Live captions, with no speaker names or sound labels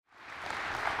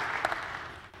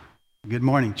Good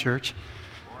morning, church.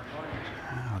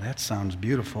 Oh, that sounds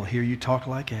beautiful. Hear you talk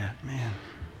like that, man.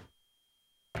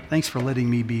 Thanks for letting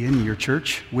me be in your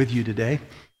church with you today.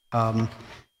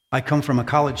 I come from a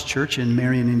college church in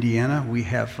Marion, Indiana. We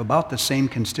have about the same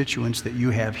constituents that you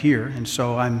have here, and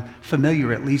so I'm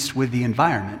familiar at least with the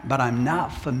environment, but I'm not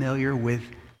familiar with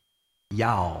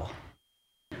y'all.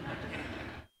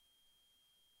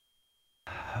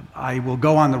 I will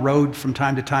go on the road from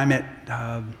time to time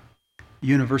at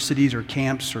universities or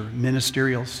camps or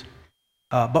ministerials.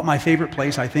 But my favorite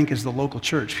place, I think, is the local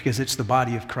church because it's the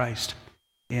body of Christ.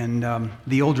 And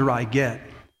the older I get,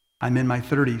 I'm in my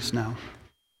 30s now,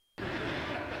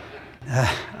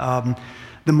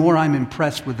 the more I'm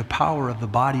impressed with the power of the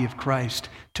body of Christ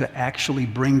to actually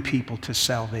bring people to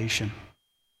salvation.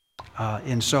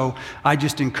 And so I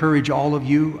just encourage all of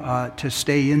you to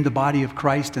stay in the body of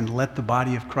Christ and let the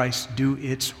body of Christ do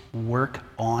its work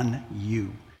on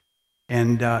you.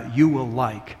 And you will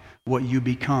like what you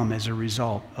become as a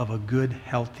result of a good,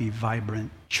 healthy,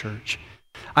 vibrant church.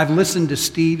 I've listened to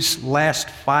Steve's last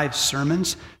 5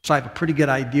 sermons, so I have a pretty good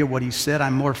idea what he said.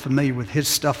 I'm more familiar with his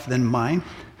stuff than mine.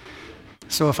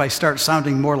 So if I start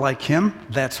sounding more like him,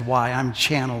 that's why I'm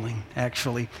channeling,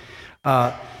 actually.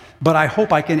 But I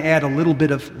hope I can add a little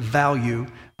bit of value,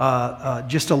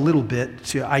 just a little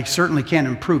bit. I certainly can't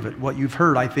improve it. What you've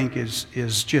heard, I think, is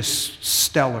just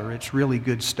stellar. It's really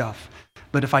good stuff.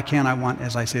 But if I can, I want,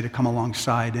 as I say, to come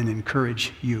alongside and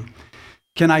encourage you.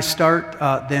 Can I start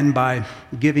then by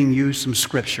giving you some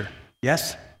scripture?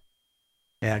 Yes?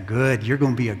 Yeah, good. You're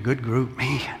going to be a good group.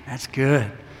 Man, that's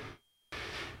good.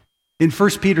 In 1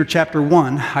 Peter chapter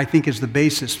 1, I think is the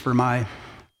basis for my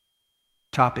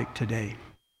topic today.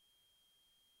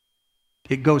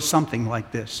 It goes something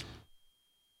like this.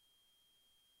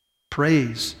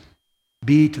 Praise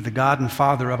be to the God and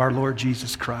Father of our Lord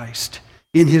Jesus Christ.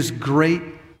 In his great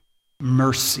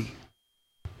mercy,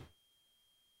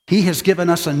 he has given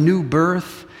us a new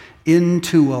birth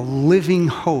into a living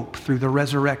hope through the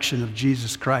resurrection of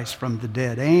Jesus Christ from the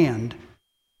dead and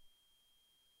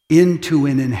into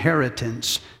an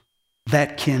inheritance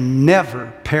that can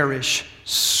never perish,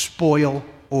 spoil,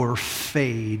 or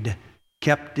fade,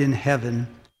 kept in heaven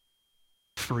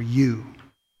for you.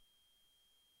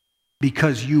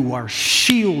 Because you are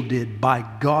shielded by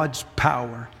God's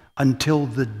power until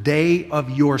the day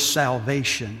of your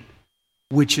salvation,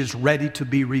 which is ready to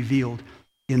be revealed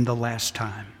in the last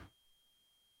time.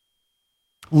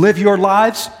 Live your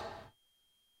lives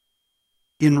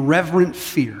in reverent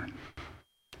fear,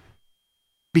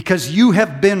 because you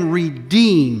have been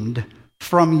redeemed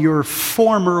from your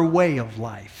former way of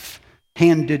life,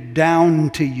 handed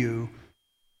down to you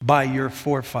by your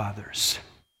forefathers.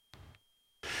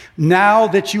 Now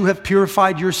that you have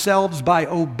purified yourselves by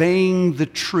obeying the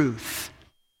truth,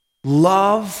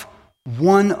 love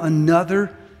one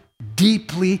another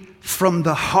deeply from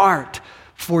the heart,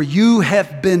 for you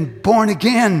have been born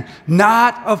again,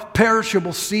 not of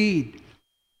perishable seed,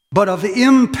 but of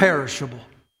imperishable,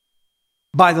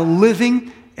 by the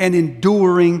living and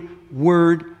enduring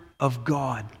Word of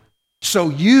God. So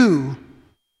you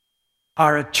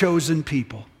are a chosen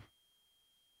people.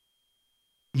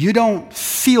 You don't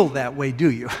feel that way, do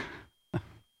you?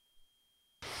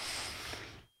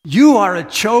 You are a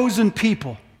chosen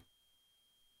people,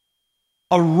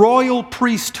 a royal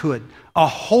priesthood, a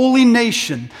holy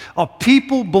nation, a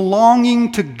people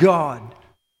belonging to God.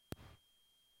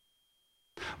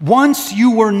 Once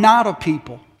you were not a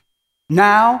people,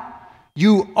 now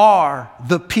you are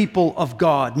the people of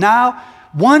God. Now,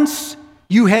 once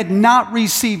you had not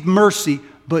received mercy,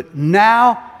 but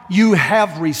now you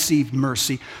have received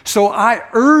mercy. So I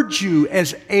urge you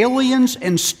as aliens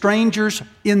and strangers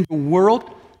in the world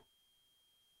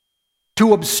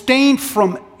to abstain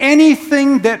from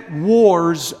anything that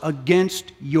wars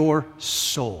against your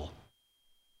soul.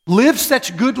 Live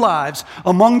such good lives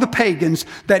among the pagans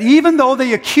that even though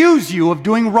they accuse you of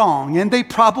doing wrong, and they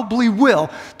probably will,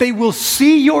 they will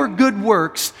see your good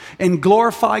works and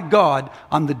glorify God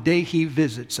on the day he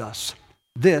visits us.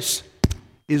 This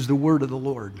is the word of the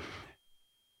Lord.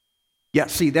 Yeah,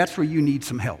 see, that's where you need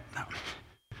some help now.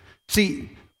 See,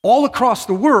 all across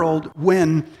the world,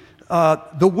 when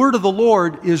the word of the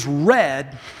Lord is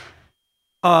read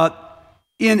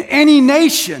in any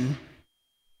nation,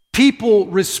 people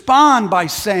respond by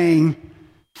saying,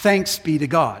 "Thanks be to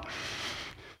God."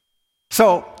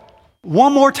 So,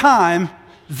 one more time,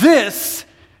 this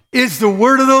is the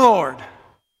word of the Lord.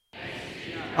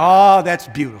 Oh, that's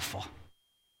beautiful.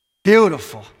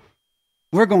 Beautiful.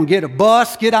 We're going to get a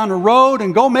bus, get on the road,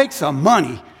 and go make some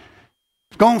money.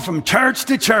 Going from church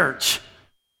to church.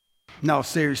 No,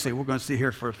 seriously, we're going to sit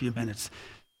here for a few minutes.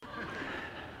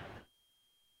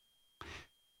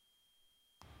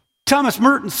 Thomas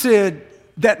Merton said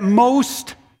that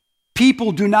most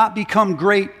people do not become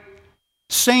great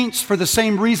saints for the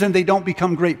same reason they don't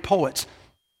become great poets.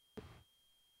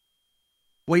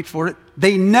 Wait for it.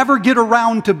 They never get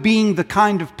around to being the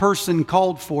kind of person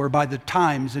called for by the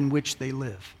times in which they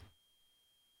live.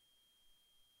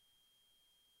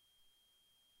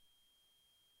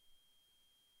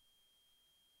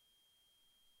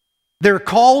 They're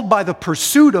called by the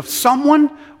pursuit of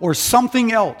someone or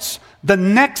something else, the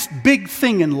next big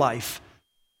thing in life.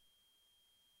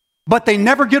 But they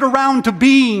never get around to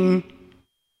being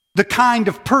the kind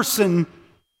of person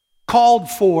called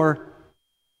for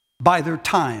by their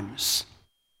times.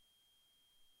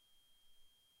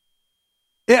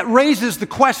 It raises the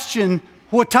question,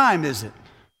 what time is it?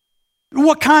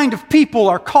 What kind of people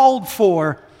are called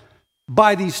for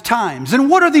by these times? And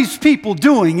what are these people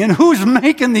doing? And who's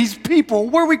making these people?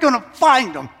 Where are we going to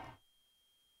find them?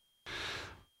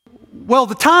 Well,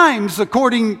 the times,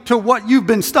 according to what you've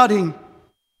been studying,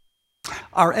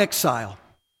 are exile.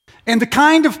 And the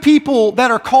kind of people that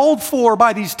are called for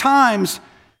by these times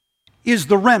is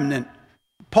the remnant.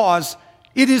 Pause.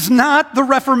 It is not the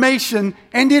Reformation,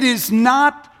 and it is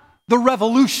not the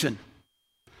revolution.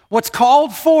 What's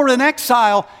called for in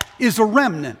exile is a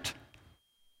remnant.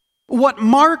 What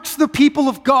marks the people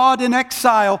of God in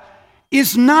exile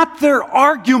is not their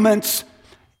arguments,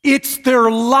 it's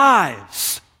their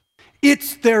lives.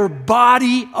 It's their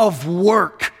body of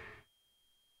work.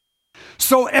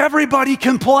 So everybody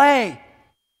can play,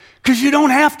 because you don't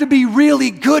have to be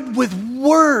really good with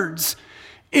words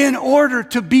in order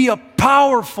to be a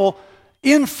powerful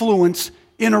influence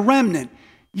in a remnant.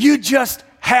 You just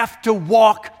have to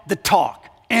walk the talk,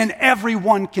 and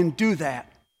everyone can do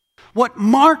that. What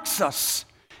marks us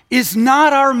is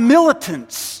not our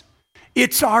militance,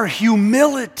 it's our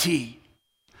humility.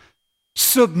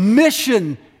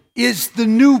 Submission is the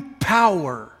new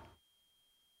power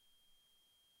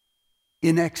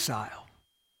in exile.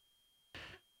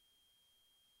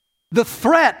 The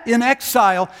threat in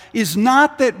exile is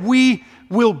not that we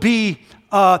will be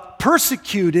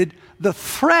persecuted. The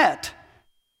threat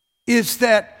is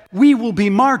that we will be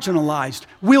marginalized,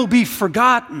 we'll be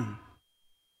forgotten.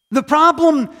 The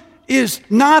problem is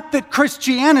not that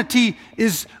Christianity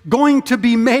is going to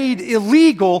be made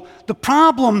illegal. The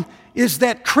problem is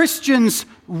that Christians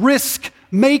risk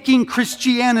making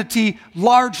Christianity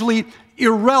largely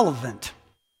irrelevant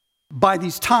by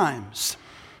these times.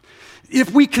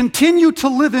 If we continue to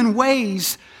live in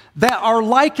ways that are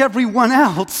like everyone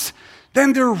else,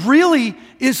 then there really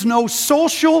is no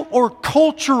social or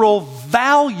cultural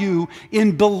value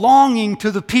in belonging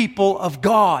to the people of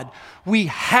God. We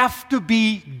have to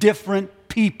be different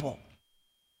people.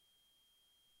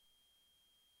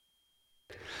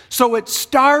 So it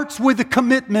starts with a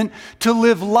commitment to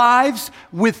live lives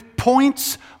with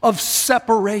points of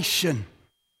separation.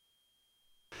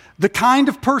 The kind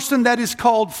of person that is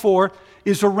called for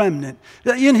is a remnant.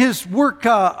 In his work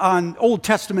on Old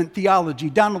Testament theology,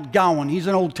 Donald Gowan, he's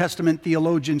an Old Testament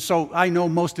theologian, so I know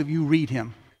most of you read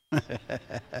him.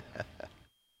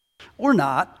 Or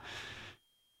not.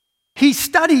 He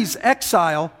studies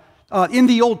exile in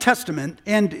the Old Testament,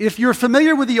 and if you're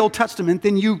familiar with the Old Testament,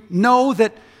 then you know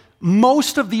that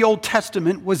most of the Old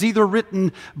Testament was either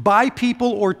written by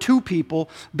people or to people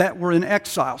that were in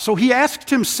exile. So he asked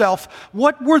himself,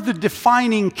 what were the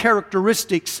defining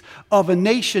characteristics of a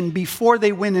nation before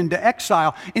they went into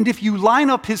exile? And if you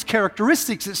line up his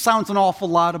characteristics, it sounds an awful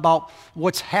lot about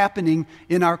what's happening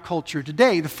in our culture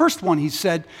today. The first one, he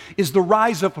said, is the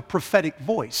rise of a prophetic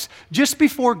voice. Just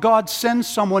before God sends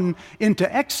someone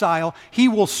into exile, he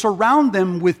will surround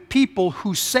them with people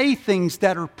who say things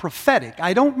that are prophetic.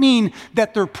 I don't mean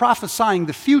that they're prophesying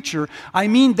the future. I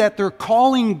mean that they're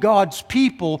calling God's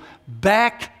people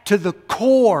back to the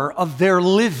core of their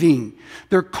living.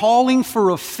 They're calling for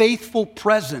a faithful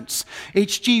presence.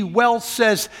 H.G. Wells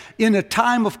says, in a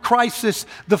time of crisis,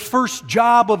 the first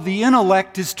job of the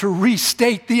intellect is to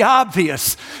restate the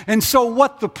obvious. And so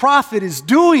what the prophet is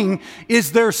doing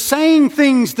is they're saying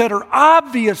things that are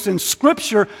obvious in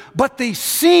Scripture, but they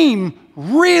seem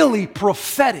really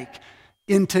prophetic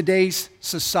in today's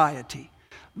society.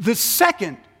 The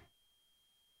second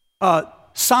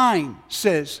sign,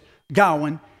 says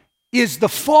Gowan, is the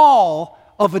fall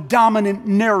of a dominant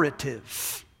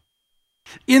narrative.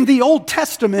 In the Old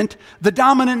Testament, the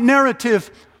dominant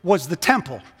narrative was the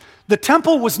temple. The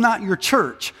temple was not your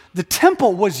church. The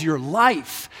temple was your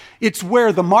life. It's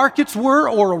where the markets were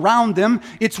or around them.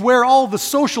 It's where all the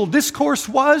social discourse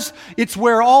was. It's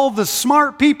where all the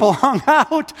smart people hung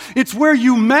out. It's where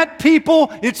you met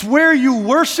people. It's where you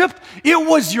worshiped. It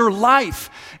was your life.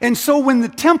 And so when the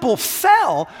temple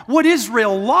fell, what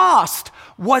Israel lost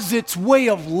was its way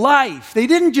of life. They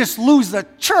didn't just lose a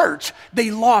church,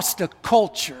 they lost a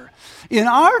culture. In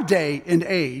our day and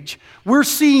age, we're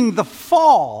seeing the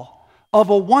fall of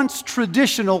a once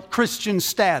traditional Christian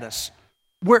status,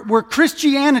 where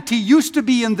Christianity used to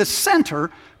be in the center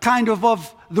kind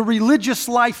of the religious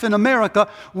life in America.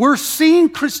 We're seeing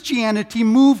Christianity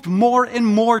moved more and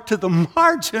more to the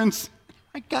margins.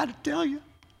 I got to tell you,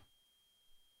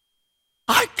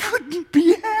 I couldn't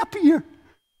be happier.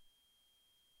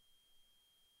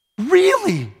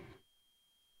 Really?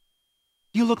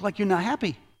 You look like you're not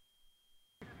happy.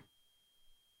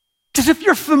 Because if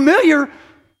you're familiar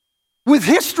with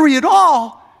history at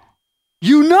all,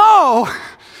 you know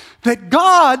that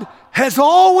God has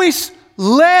always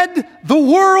led the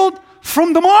world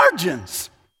from the margins.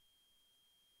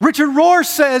 Richard Rohr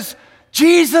says,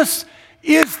 Jesus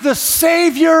is the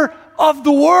Savior of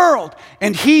the world,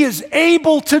 and he is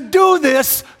able to do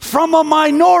this from a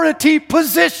minority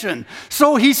position.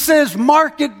 So he says,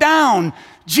 mark it down.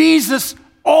 Jesus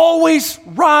always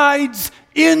rides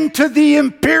into the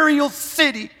imperial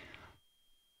city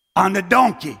on a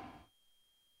donkey.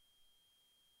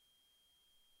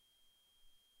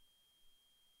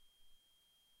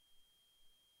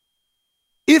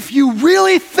 If you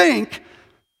really think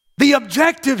the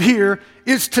objective here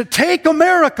is to take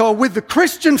America with the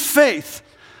Christian faith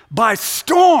by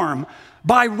storm,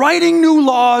 by writing new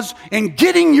laws and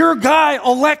getting your guy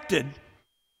elected,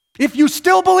 if you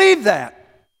still believe that,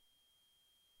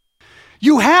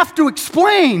 you have to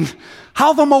explain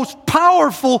how the most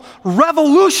powerful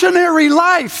revolutionary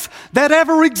life that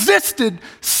ever existed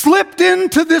slipped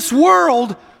into this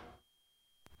world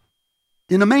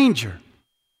in a manger.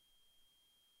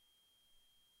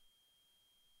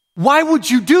 Why would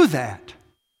you do that?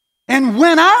 And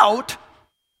went out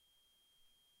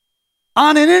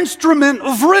on an instrument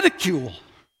of ridicule.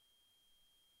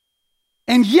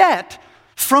 And yet,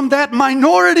 from that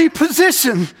minority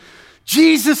position,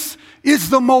 Jesus is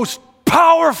the most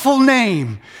powerful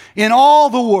name in all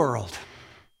the world.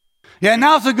 Yeah,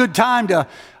 now's a good time to,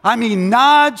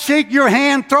 nod, shake your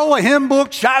hand, throw a hymn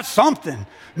book, shout something.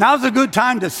 Now's a good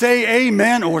time to say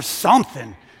amen or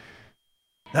something.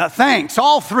 Thanks,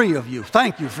 all three of you.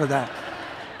 Thank you for that.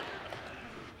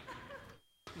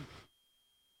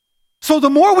 So the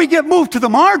more we get moved to the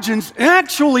margins,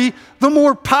 actually, the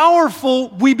more powerful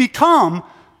we become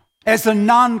as a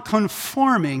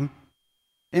non-conforming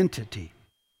entity.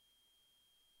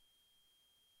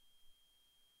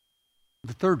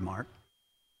 The third mark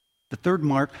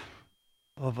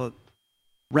of a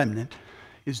remnant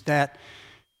is that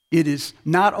it is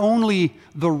not only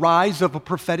the rise of a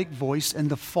prophetic voice and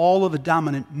the fall of a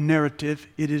dominant narrative,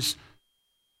 it is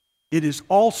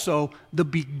also the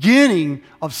beginning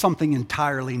of something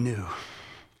entirely new.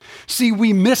 See,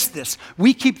 we miss this.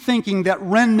 We keep thinking that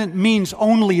remnant means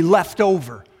only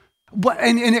leftover.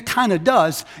 And it kind of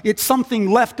does. It's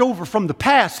something left over from the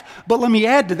past. But let me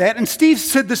add to that. And Steve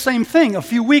said the same thing a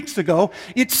few weeks ago.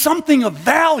 It's something of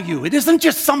value. It isn't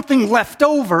just something left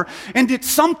over. And it's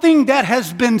something that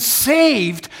has been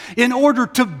saved in order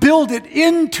to build it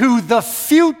into the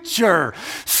future.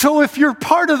 So if you're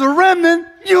part of the remnant,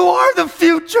 you are the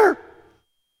future.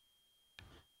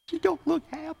 You don't look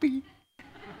happy.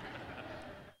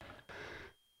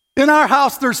 In our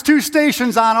house, there's 2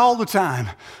 stations on all the time.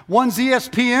 One's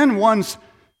ESPN, one's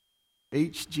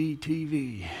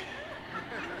HGTV.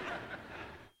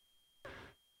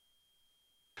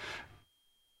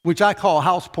 Which I call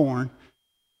house porn.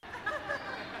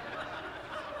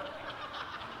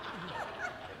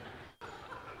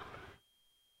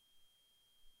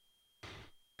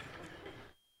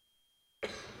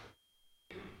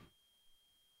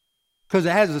 Because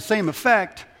it has the same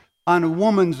effect on a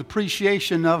woman's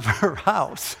appreciation of her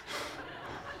house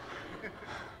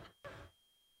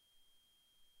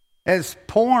as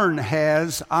porn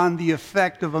has on the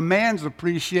effect of a man's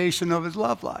appreciation of his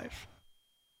love life.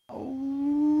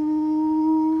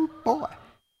 Oh, boy.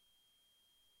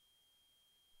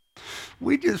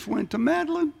 We just went to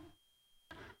Madeline.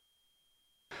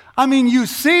 You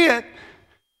see it,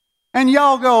 and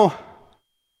y'all go,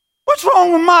 what's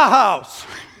wrong with my house?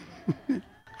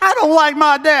 I don't like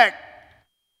my deck.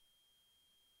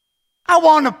 I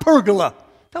want a pergola. Is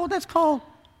that what that's called?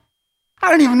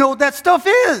 I don't even know what that stuff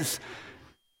is.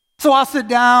 So I'll sit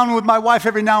down with my wife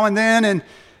every now and then,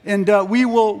 and we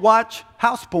will watch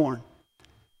house porn.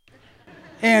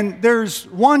 And there's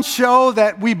one show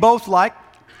that we both like,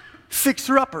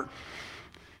 Fixer Upper.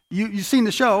 You've seen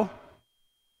the show.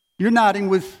 You're nodding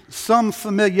with some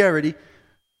familiarity.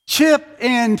 Chip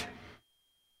and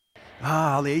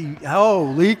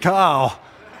Holy cow.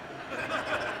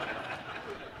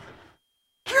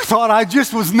 You thought I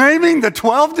just was naming the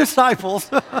 12 disciples.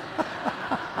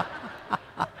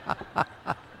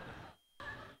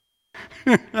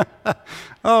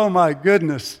 Oh my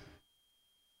goodness.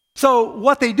 So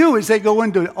what they do is they go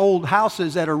into old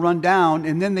houses that are run down,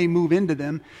 and then they move into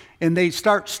them, and they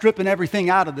start stripping everything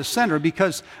out of the center,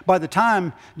 because by the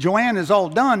time Joanna is all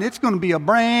done, it's going to be a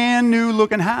brand new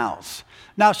looking house.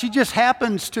 Now, she just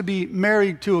happens to be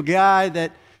married to a guy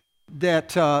that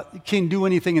can do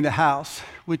anything in the house,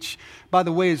 which, by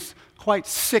the way, is quite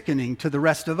sickening to the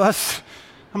rest of us.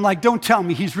 I'm like, don't tell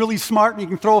me he's really smart and he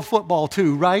can throw a football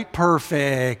too, right?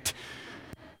 Perfect.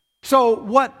 So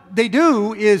what they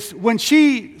do is when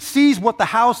she sees what the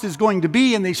house is going to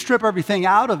be and they strip everything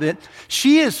out of it,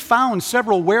 she has found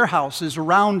several warehouses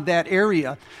around that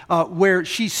area where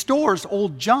she stores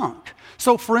old junk.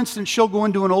 So, for instance, she'll go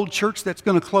into an old church that's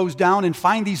going to close down and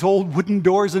find these old wooden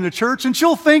doors in a church, and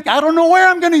she'll think, I don't know where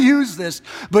I'm going to use this,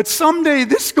 but someday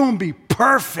this is going to be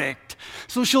perfect.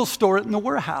 So she'll store it in the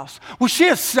warehouse. Well, she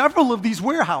has several of these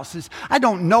warehouses. I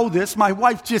don't know this. My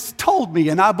wife just told me,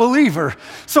 and I believe her.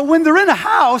 So when they're in a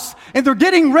house and they're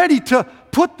getting ready to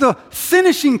put the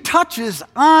finishing touches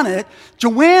on it,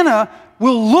 Joanna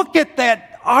will look at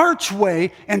that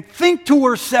archway and think to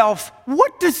herself,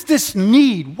 what does this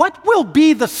need? What will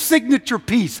be the signature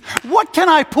piece? What can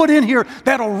I put in here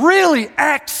that'll really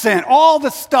accent all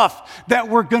the stuff that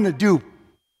we're going to do?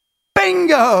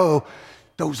 Bingo!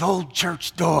 Those old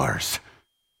church doors.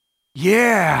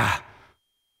 Yeah.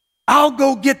 I'll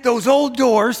go get those old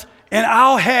doors and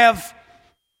I'll have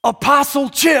Apostle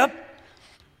Chip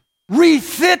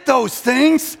refit those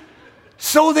things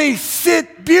so they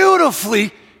fit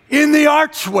beautifully in the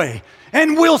archway.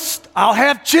 And I'll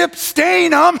have Chip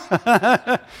stain them.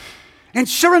 And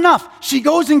sure enough, she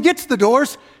goes and gets the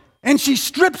doors and she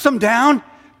strips them down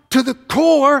to the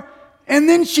core, and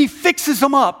then she fixes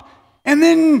them up. And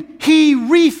then he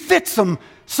refits them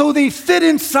so they fit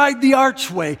inside the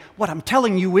archway. What I'm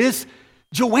telling you is,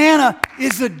 Joanna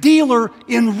is a dealer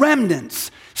in remnants.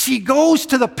 She goes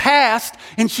to the past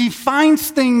and she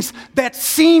finds things that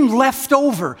seem left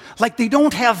over, like they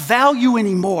don't have value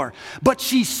anymore. But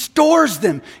she stores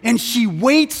them and she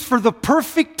waits for the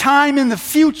perfect time in the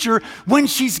future when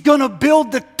she's going to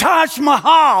build the Taj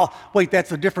Mahal. Wait,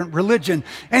 that's a different religion.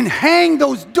 And hang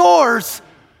those doors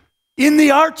in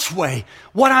the archway.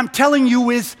 What I'm telling you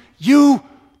is, you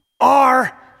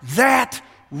are that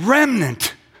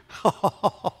remnant.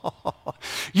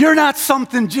 You're not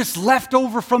something just left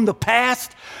over from the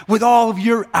past with all of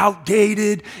your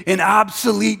outdated and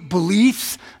obsolete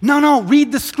beliefs. No,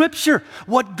 read the scripture.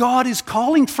 What God is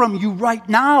calling from you right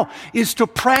now is to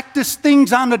practice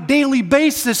things on a daily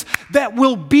basis that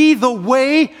will be the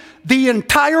way the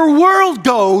entire world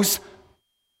goes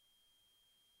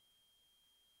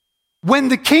when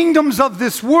the kingdoms of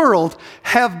this world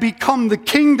have become the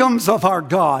kingdoms of our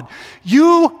God.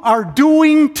 You are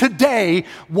doing today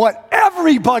what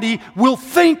everybody will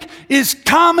think is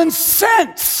common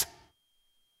sense.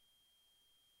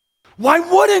 Why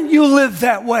wouldn't you live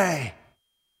that way?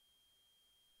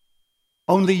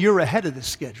 Only you're ahead of the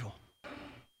schedule,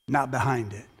 not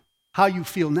behind it. How you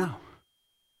feel now?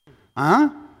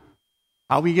 Huh?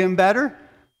 Are we getting better?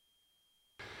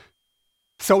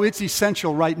 So it's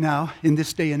essential right now, in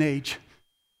this day and age,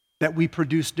 that we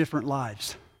produce different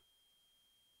lives.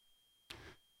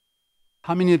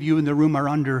 How many of you in the room are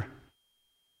under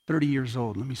 30 years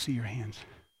old? Let me see your hands.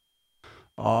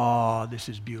 Oh, this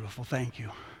is beautiful. Thank you.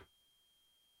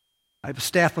 I have a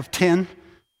staff of 10.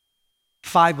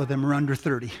 5 of them are under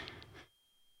 30.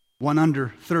 One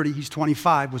under 30, he's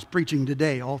 25, was preaching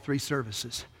today, all 3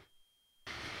 services.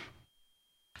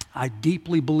 I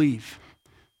deeply believe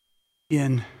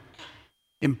in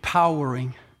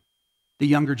empowering the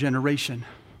younger generation.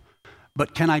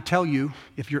 But can I tell you,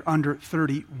 if you're under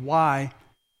 30, why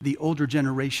the older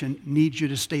generation needs you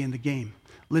to stay in the game?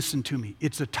 Listen to me.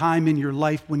 It's a time in your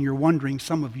life when you're wondering,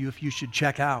 some of you, if you should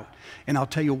check out. And I'll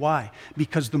tell you why.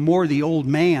 Because the more the old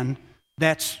man,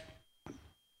 there's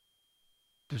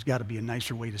got to be a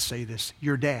nicer way to say this,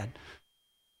 your dad.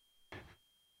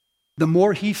 The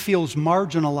more he feels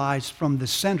marginalized from the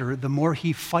center, the more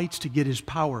he fights to get his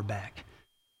power back.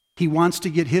 He wants to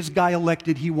get his guy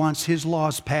elected. He wants his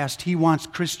laws passed. He wants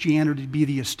Christianity to be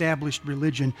the established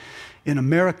religion in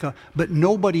America. But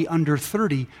nobody under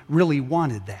 30 really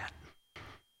wanted that.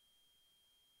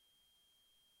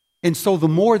 And so the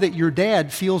more that your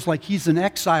dad feels like he's an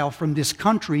exile from this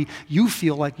country, you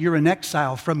feel like you're an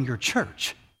exile from your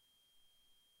church.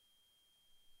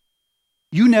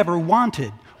 You never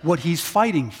wanted what he's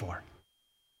fighting for.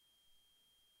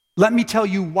 Let me tell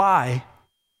you why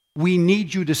we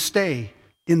need you to stay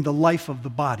in the life of the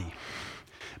body.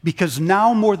 Because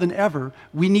now more than ever,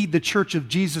 we need the Church of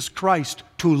Jesus Christ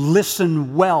to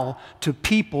listen well to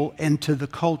people and to the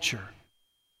culture.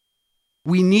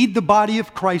 We need the body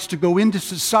of Christ to go into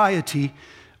society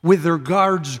with their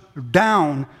guards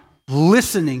down,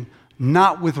 listening,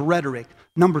 not with rhetoric.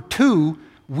 Number two,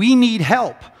 we need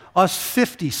help, us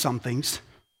 50-somethings,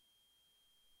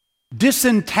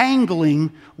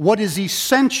 disentangling what is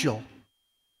essential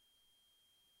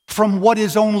from what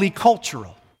is only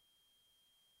cultural.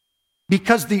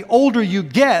 Because the older you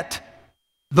get,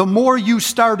 the more you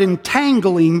start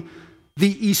entangling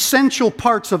the essential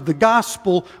parts of the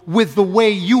gospel with the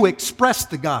way you express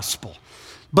the gospel.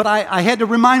 But I had to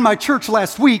remind my church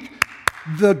last week,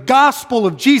 the gospel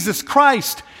of Jesus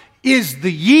Christ is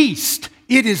the yeast.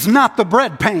 It is not the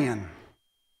bread pan.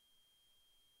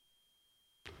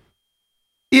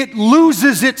 It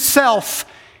loses itself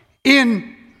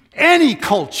in any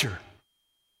culture.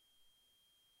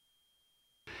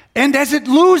 And as it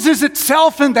loses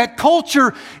itself in that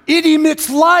culture, it emits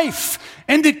life.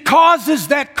 And it causes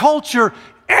that culture,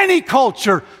 any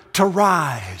culture, to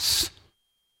rise,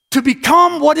 to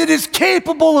become what it is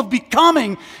capable of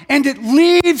becoming. And it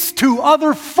leaves to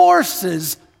other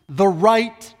forces the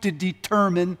right to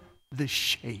determine the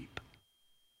shape.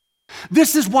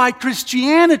 This is why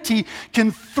Christianity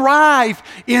can thrive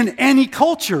in any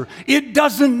culture. It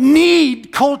doesn't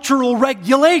need cultural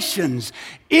regulations.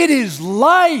 It is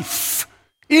life.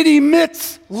 It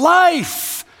emits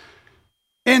life.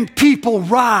 And people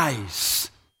rise.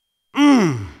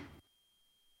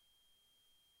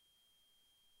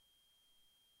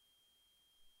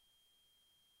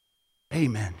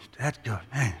 Amen. That's good.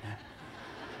 Man.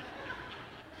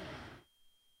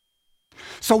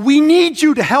 So we need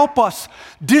you to help us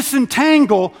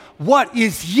disentangle what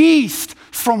is yeast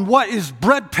from what is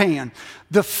bread pan.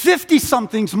 The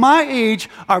 50-somethings my age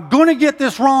are going to get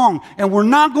this wrong, and we're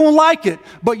not going to like it,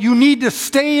 but you need to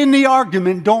stay in the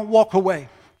argument. Don't walk away.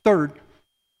 Third,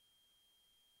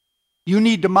 you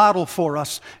need to model for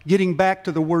us getting back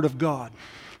to the Word of God.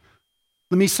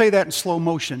 Let me say that in slow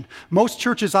motion. Most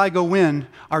churches I go in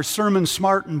are sermon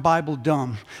smart and Bible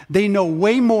dumb. They know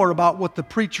way more about what the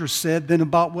preacher said than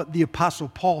about what the Apostle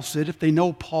Paul said, if they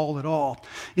know Paul at all.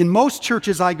 In most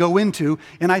churches I go into,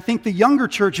 and I think the younger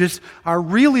churches are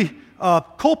really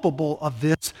culpable of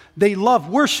this, they love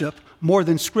worship more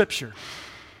than Scripture.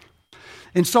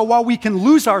 And so while we can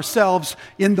lose ourselves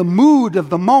in the mood of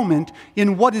the moment,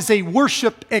 in what is a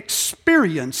worship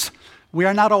experience, we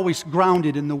are not always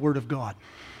grounded in the Word of God.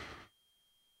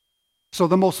 So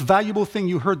the most valuable thing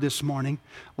you heard this morning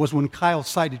was when Kyle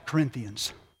cited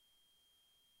Corinthians.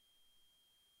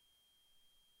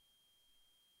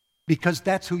 Because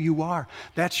that's who you are.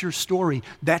 That's your story.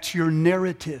 That's your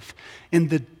narrative. And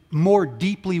the more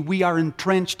deeply we are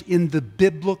entrenched in the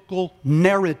biblical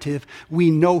narrative,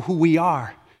 we know who we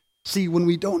are. See, when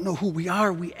we don't know who we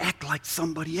are, we act like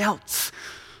somebody else.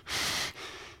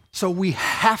 So we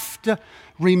have to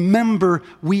remember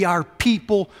we are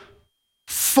people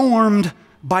formed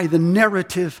by the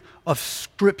narrative of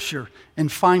Scripture.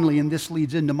 And finally, and this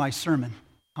leads into my sermon,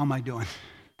 how am I doing?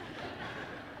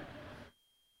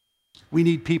 We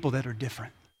need people that are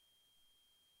different.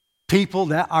 People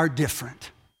that are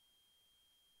different.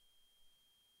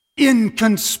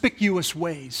 Inconspicuous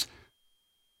ways.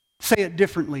 Say it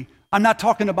differently. I'm not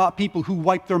talking about people who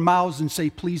wipe their mouths and say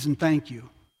please and thank you.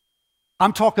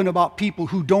 I'm talking about people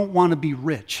who don't want to be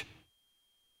rich.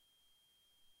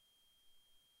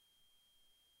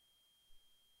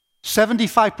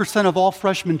 "75% of all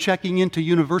freshmen checking into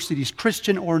universities,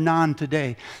 Christian or non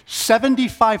today,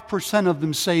 75% of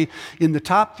them say in the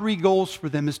top 3 goals for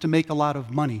them is to make a lot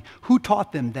of money. Who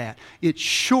taught them that? It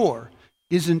sure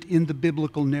isn't in the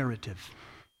biblical narrative.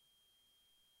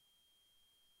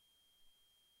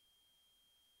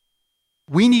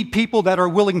 We need people that are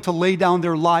willing to lay down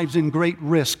their lives in great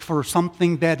risk for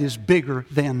something that is bigger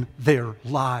than their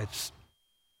lives.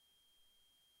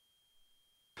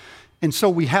 And so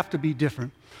we have to be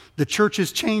different. The church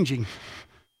is changing.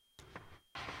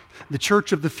 The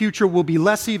church of the future will be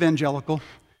less evangelical.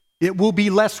 It will be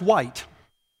less white.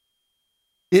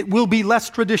 It will be less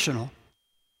traditional.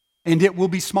 And it will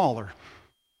be smaller.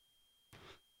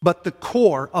 But the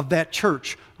core of that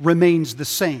church remains the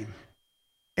same.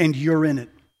 And you're in it.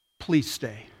 Please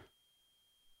stay.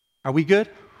 Are we good?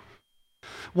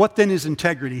 What then is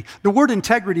integrity? The word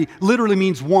integrity literally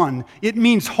means one. It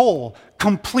means whole,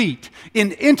 complete.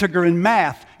 An integer in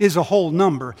math is a whole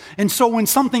number. And so when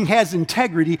something has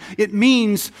integrity, it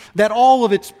means that all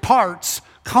of its parts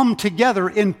come together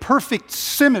in perfect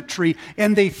symmetry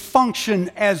and they function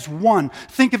as one.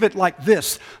 Think of it like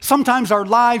this. Sometimes our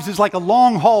lives is like a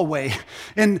long hallway,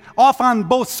 and off on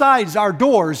both sides are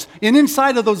doors, and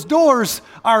inside of those doors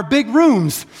are big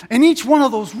rooms, and each one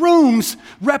of those rooms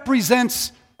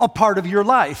represents a part of your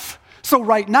life. So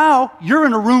right now, you're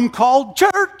in a room called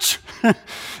church.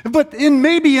 But in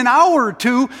maybe an hour or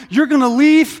two, you're going to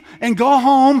leave and go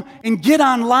home and get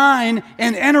online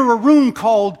and enter a room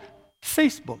called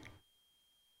Facebook.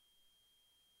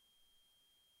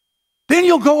 Then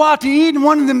you'll go out to eat in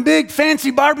one of them big fancy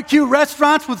barbecue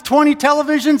restaurants with 20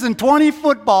 televisions and 20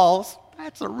 footballs.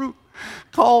 That's a room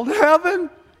called heaven.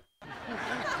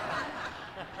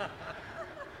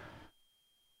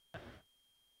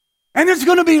 And there's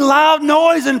going to be loud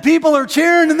noise and people are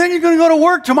cheering, and then you're going to go to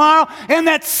work tomorrow, and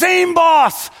that same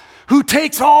boss who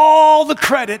takes all the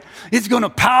credit is going to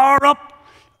power up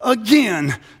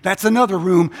again. That's another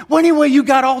room. Well, anyway, you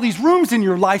got all these rooms in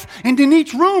your life, and in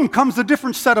each room comes a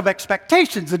different set of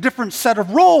expectations, a different set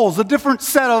of roles, a different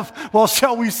set of, well,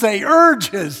 shall we say,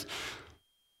 urges.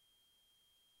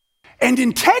 And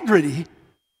integrity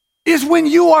is when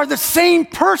you are the same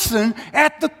person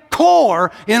at the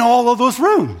core in all of those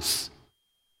rooms.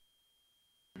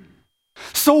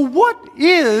 So what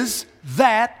is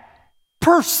that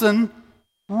person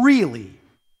really?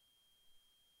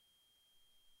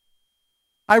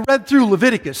 I read through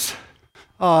Leviticus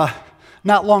not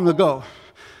long ago.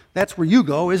 That's where you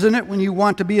go, isn't it, when you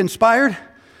want to be inspired?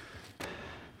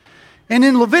 And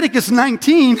in Leviticus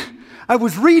 19, I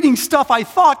was reading stuff I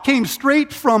thought came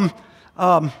straight from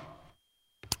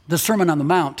the Sermon on the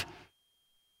Mount.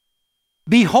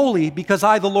 Be holy because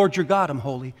I, the Lord your God, am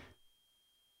holy.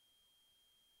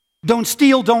 Don't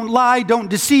steal, don't lie, don't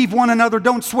deceive one another,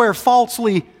 don't swear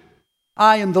falsely.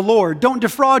 I am the Lord. Don't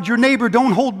defraud your neighbor,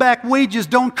 don't hold back wages,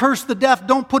 don't curse the deaf,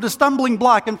 don't put a stumbling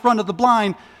block in front of the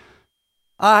blind.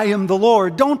 I am the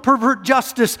Lord. Don't pervert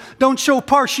justice, don't show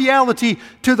partiality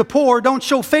to the poor, don't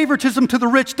show favoritism to the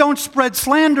rich, don't spread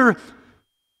slander.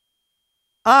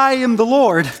 I am the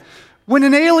Lord. When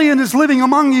an alien is living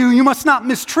among you, you must not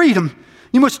mistreat him.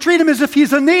 You must treat him as if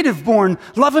he's a native born.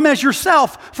 Love him as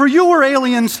yourself, for you were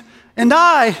aliens, and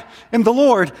I am the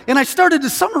Lord. And I started to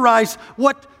summarize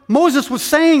what Moses was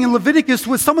saying in Leviticus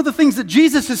with some of the things that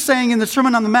Jesus is saying in the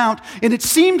Sermon on the Mount, and it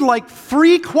seemed like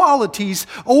three qualities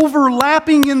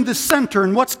overlapping in the center,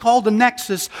 and what's called a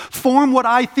nexus, form what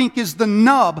I think is the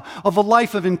nub of a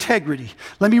life of integrity.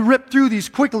 Let me rip through these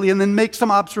quickly and then make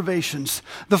some observations.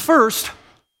 The first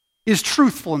is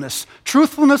truthfulness.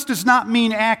 Truthfulness does not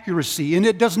mean accuracy, and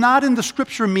it does not in the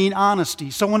Scripture mean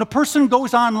honesty. So when a person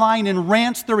goes online and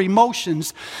rants their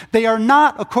emotions, they are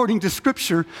not, according to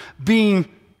Scripture, being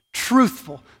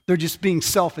truthful. They're just being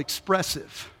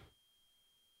self-expressive.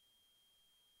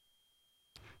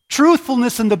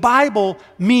 Truthfulness in the Bible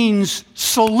means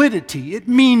solidity. It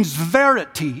means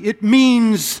verity. It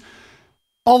means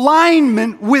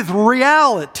alignment with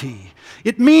reality.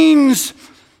 It means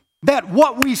that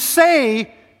what we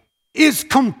say is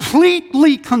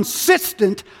completely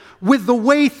consistent with the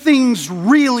way things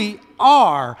really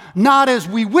are, not as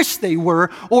we wish they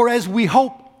were or as we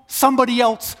hope somebody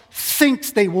else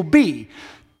thinks they will be.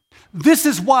 This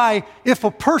is why if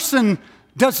a person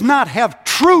does not have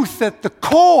truth at the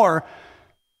core,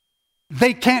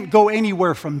 they can't go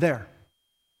anywhere from there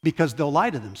because they'll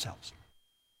lie to themselves.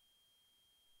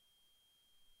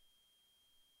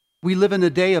 We live in a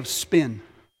day of spin.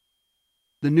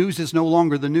 The news is no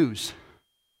longer the news.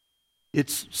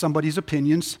 It's somebody's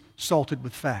opinions salted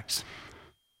with facts.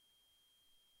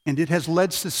 And it has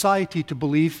led society to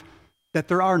believe that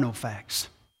there are no facts,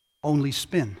 only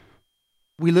spin.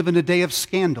 We live in a day of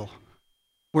scandal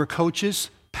where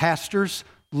coaches, pastors,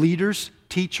 leaders,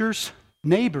 teachers,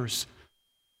 neighbors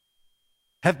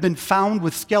have been found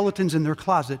with skeletons in their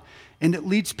closet, and it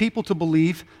leads people to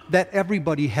believe that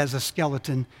everybody has a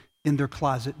skeleton in their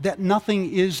closet, that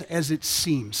nothing is as it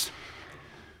seems.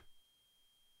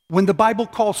 When the Bible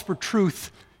calls for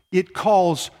truth, it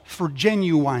calls for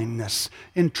genuineness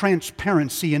and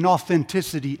transparency and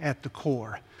authenticity at the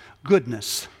core.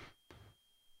 Goodness.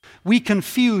 We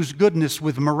confuse goodness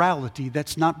with morality.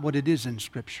 That's not what it is in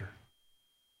Scripture.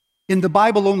 In the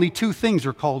Bible, only two things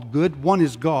are called good. One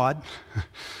is God.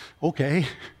 Okay.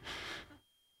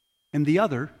 And the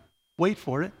other, wait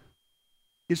for it,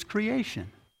 is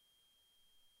creation.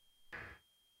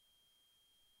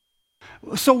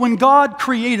 So when God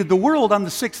created the world on the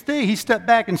sixth day, he stepped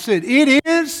back and said, "It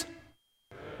is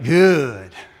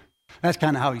good." That's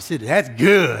kind of how he said it. That's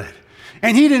good.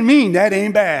 And he didn't mean that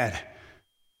ain't bad.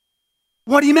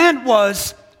 What he meant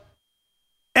was,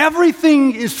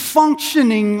 Everything is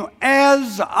functioning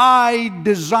as I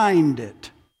designed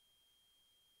it.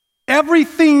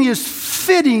 Everything is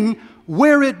fitting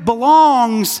where it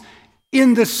belongs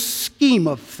in the scheme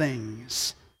of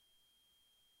things.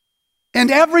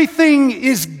 And everything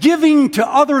is giving to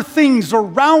other things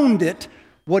around it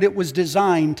what it was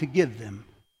designed to give them.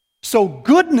 So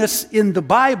goodness in the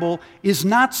Bible is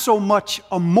not so much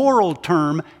a moral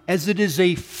term as it is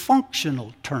a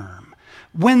functional term.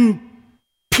 When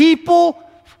people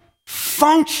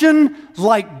function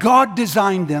like God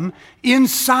designed them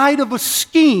inside of a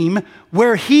scheme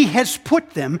where He has put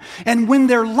them, and when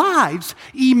their lives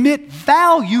emit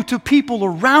value to people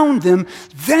around them,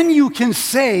 then you can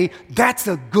say that's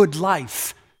a good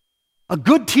life. A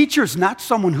good teacher is not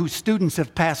someone whose students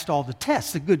have passed all the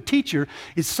tests. A good teacher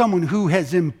is someone who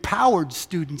has empowered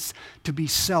students to be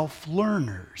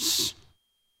self-learners.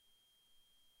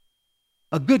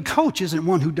 A good coach isn't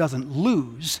one who doesn't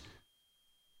lose.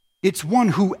 It's one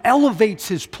who elevates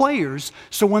his players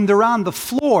so when they're on the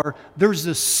floor, there's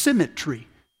a symmetry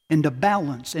and a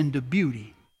balance and a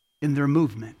beauty in their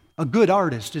movement. A good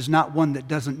artist is not one that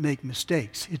doesn't make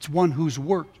mistakes. It's one whose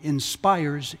work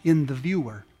inspires in the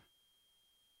viewer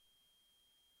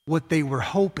what they were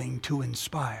hoping to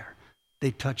inspire.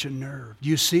 They touch a nerve. Do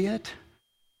you see it?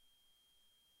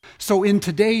 So in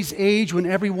today's age, when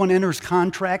everyone enters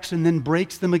contracts and then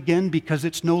breaks them again because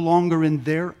it's no longer in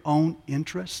their own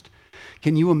interest,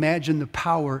 can you imagine the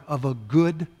power of a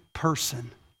good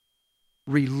person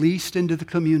released into the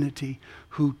community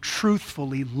who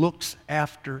truthfully looks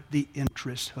after the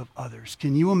interests of others?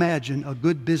 Can you imagine a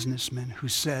good businessman who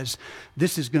says,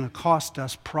 this is going to cost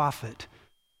us profit,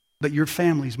 but your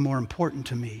family's more important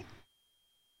to me?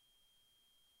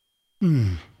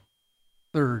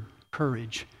 Third,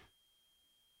 courage.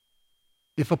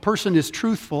 If a person is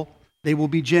truthful, they will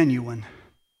be genuine.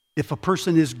 If a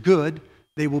person is good,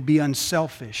 they will be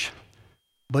unselfish.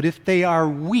 But if they are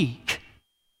weak,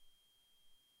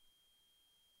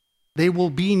 they will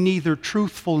be neither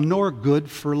truthful nor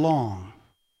good for long.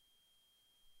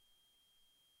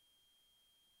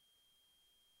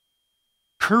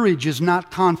 Courage is not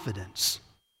confidence.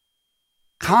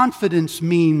 Confidence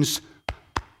means,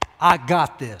 I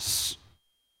got this.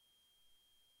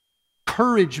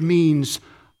 Courage means,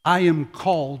 I am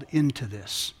called into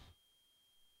this.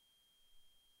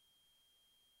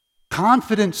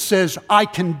 Confidence says, I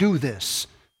can do this.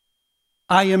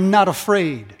 I am not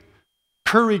afraid.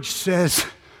 Courage says,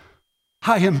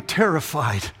 I am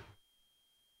terrified,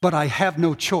 but I have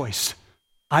no choice.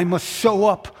 I must show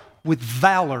up with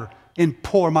valor and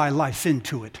pour my life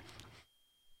into it.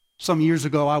 Some years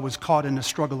ago, I was caught in a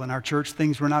struggle in our church.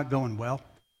 Things were not going well.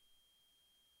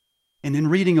 And in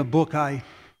reading a book, I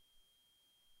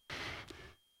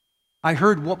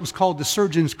heard what was called the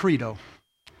Surgeon's Credo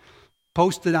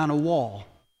posted on a wall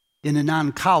in an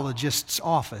oncologist's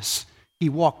office. He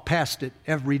walked past it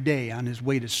every day on his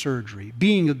way to surgery.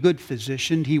 Being a good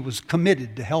physician, he was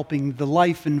committed to helping the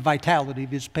life and vitality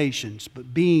of his patients.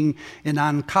 But being an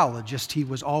oncologist, he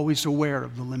was always aware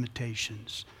of the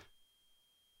limitations.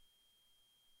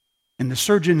 And the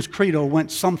Surgeon's Credo went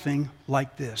something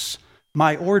like this: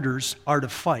 my orders are to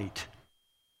fight.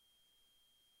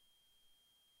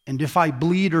 And if I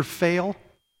bleed or fail,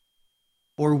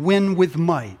 or win with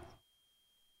might,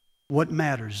 what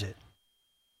matters it?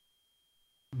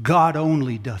 God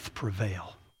only doth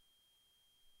prevail.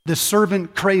 The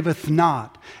servant craveth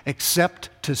not, except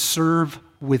to serve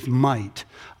with might.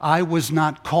 I was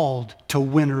not called to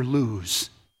win or lose.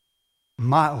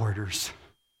 My orders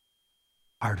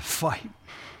are to fight.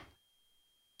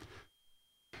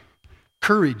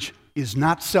 Courage is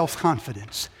not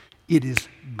self-confidence. It is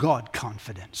God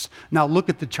confidence. Now look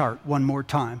at the chart one more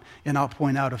time, and I'll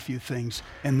point out a few things,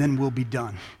 and then we'll be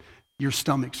done. Your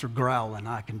stomachs are growling,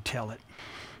 I can tell it.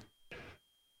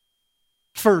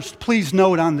 First, please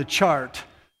note on the chart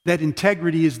that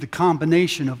integrity is the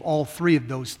combination of all three of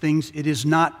those things. It is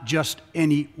not just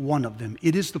any one of them.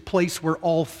 It is the place where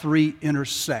all three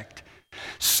intersect.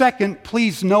 Second,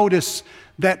 please notice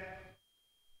that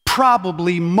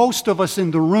probably most of us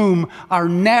in the room are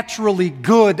naturally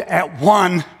good at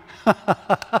one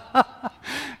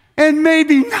and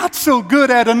maybe not so good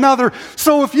at another.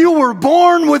 So if you were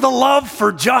born with a love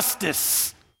for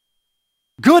justice,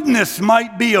 goodness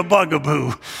might be a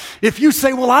bugaboo. If you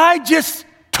say, well, I just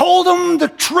told them the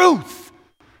truth,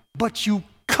 but you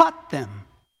cut them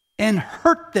and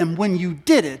hurt them when you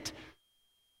did it,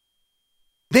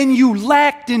 then you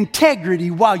lacked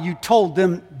integrity while you told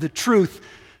them the truth.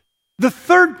 The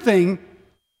third thing,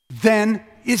 then,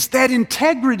 is that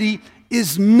integrity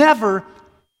is never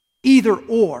either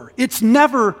or. It's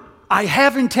never I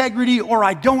have integrity or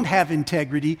I don't have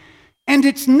integrity. And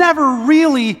it's never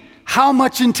really how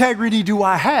much integrity do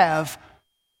I have.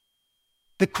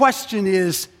 The question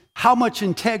is, how much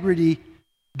integrity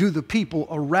do the people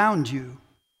around you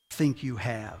think you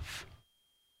have?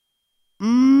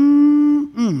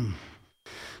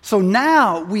 So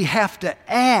now we have to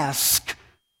ask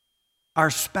our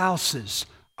spouses,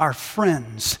 our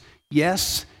friends,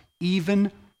 yes,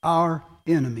 even our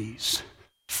enemies.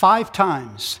 5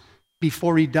 times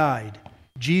before he died,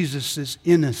 Jesus'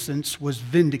 innocence was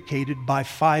vindicated by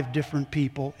 5 different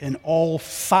people, and all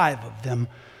 5 of them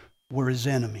were his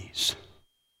enemies.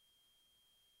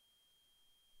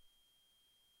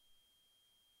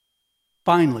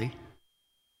 Finally,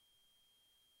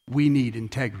 we need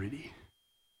integrity.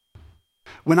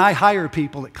 When I hire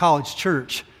people at College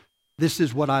Church, this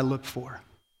is what I look for.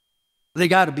 They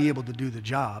got to be able to do the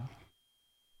job.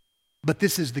 But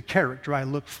this is the character I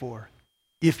look for.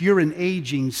 If you're an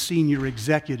aging senior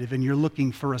executive and you're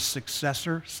looking for a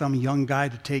successor, some young guy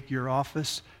to take your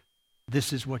office,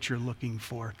 this is what you're looking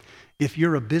for. If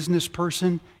you're a business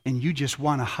person and you just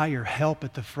want to hire help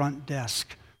at the front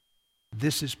desk,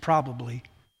 this is probably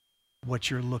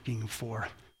what you're looking for.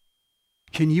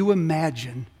 Can you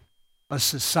imagine a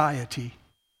society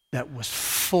that was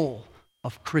full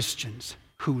of Christians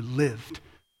who lived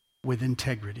with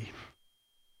integrity?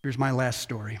 Here's my last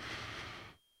story.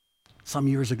 Some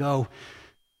years ago,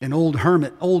 an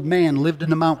old man lived in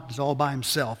the mountains all by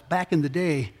himself. Back in the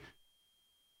day,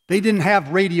 they didn't have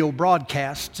radio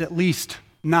broadcasts, at least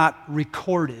not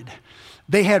recorded.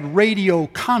 They had radio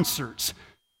concerts.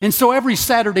 And so every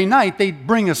Saturday night, they'd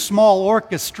bring a small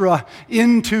orchestra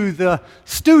into the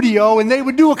studio and they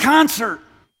would do a concert.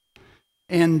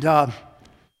 And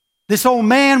this old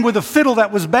man with a fiddle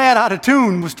that was bad out of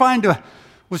tune was trying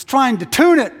to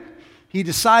tune it. He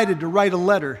decided to write a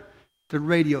letter to the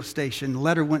radio station. The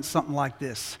letter went something like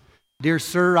this. Dear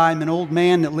sir, I'm an old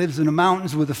man that lives in the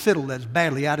mountains with a fiddle that's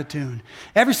badly out of tune.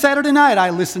 Every Saturday night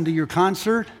I listen to your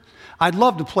concert. I'd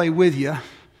love to play with you,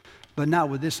 but not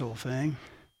with this old thing.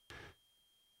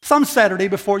 Some Saturday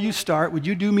before you start, would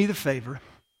you do me the favor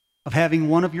of having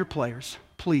one of your players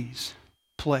please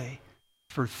play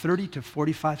for 30 to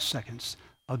 45 seconds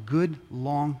a good,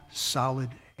 long, solid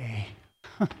A?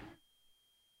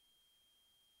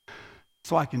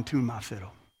 So I can tune my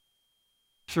fiddle.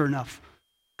 Sure enough,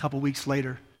 a couple weeks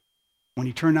later, when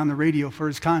he turned on the radio for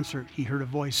his concert, he heard a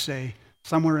voice say,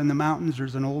 somewhere in the mountains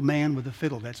there's an old man with a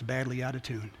fiddle that's badly out of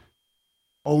tune.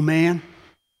 Old man,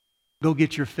 go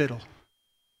get your fiddle.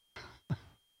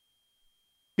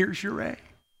 Here's your A.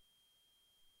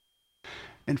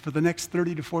 And for the next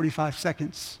 30 to 45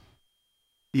 seconds,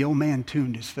 the old man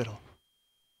tuned his fiddle.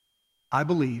 I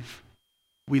believe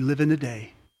we live in a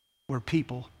day where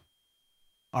people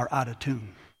are out of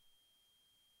tune.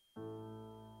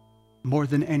 More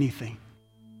than anything,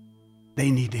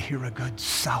 they need to hear a good,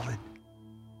 solid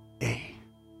A.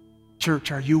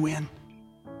 Church, are you in?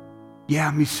 Yeah,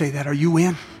 let me say that. Are you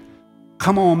in?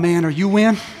 Come on, man. Are you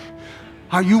in?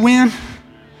 Are you in?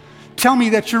 Tell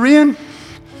me that you're in.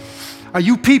 Are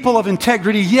you people of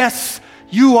integrity? Yes,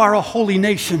 you are a holy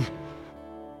nation,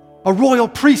 a royal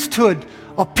priesthood,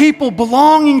 a people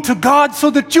belonging to God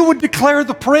so that you would declare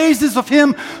the praises of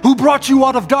Him who brought you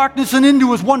out of darkness and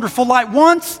into His wonderful light.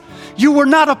 Once you were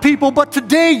not a people, but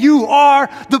today you are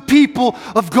the people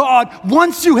of God.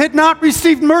 Once you had not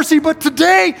received mercy, but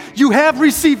today you have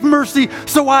received mercy.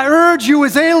 So I urge you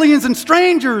as aliens and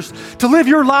strangers to live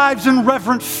your lives in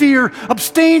reverent fear.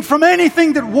 Abstain from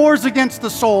anything that wars against the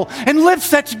soul and live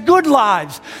such good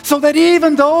lives so that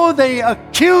even though they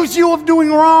accuse you of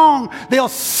doing wrong, they'll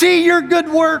see your good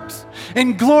works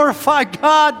and glorify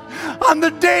God on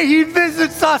the day He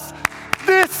visits us.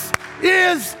 This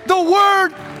is the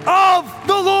word of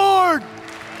the Lord.